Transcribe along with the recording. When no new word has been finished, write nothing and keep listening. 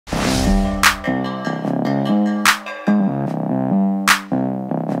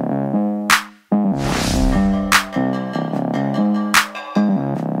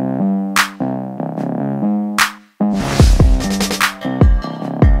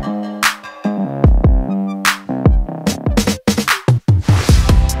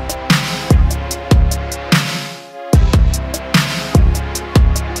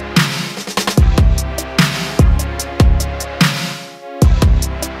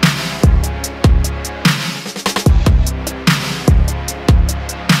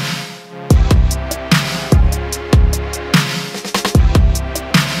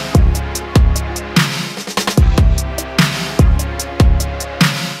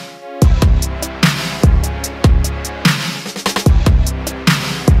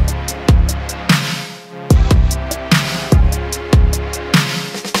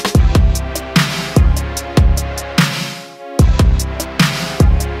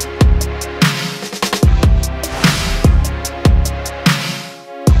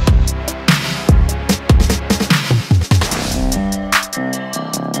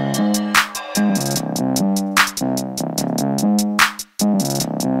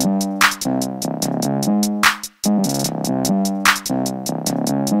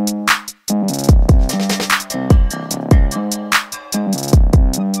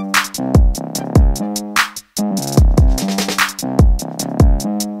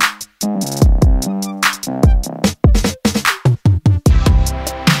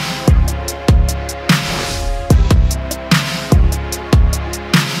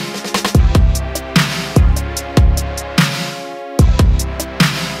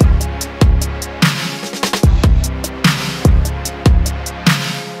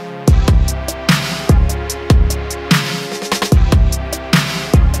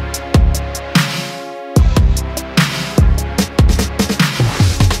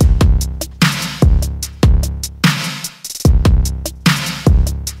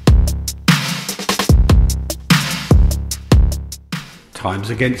times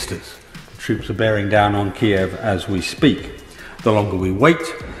against us. Troops are bearing down on Kiev as we speak. The longer we wait,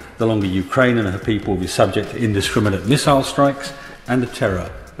 the longer Ukraine and her people will be subject to indiscriminate missile strikes and the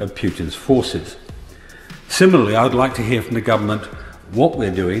terror of Putin's forces. Similarly, I would like to hear from the government what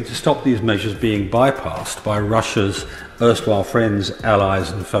we're doing to stop these measures being bypassed by Russia's erstwhile friends, allies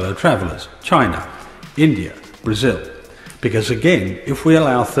and fellow travellers, China, India, Brazil. Because again, if we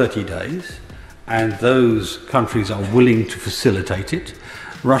allow 30 days and those countries are willing to facilitate it,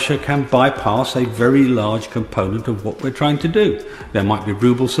 Russia can bypass a very large component of what we're trying to do. There might be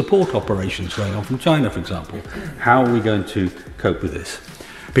ruble support operations going on from China, for example. How are we going to cope with this?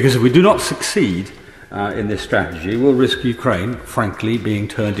 Because if we do not succeed in this strategy, we'll risk Ukraine, frankly, being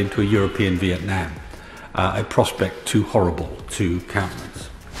turned into a European Vietnam, a prospect too horrible to countenance.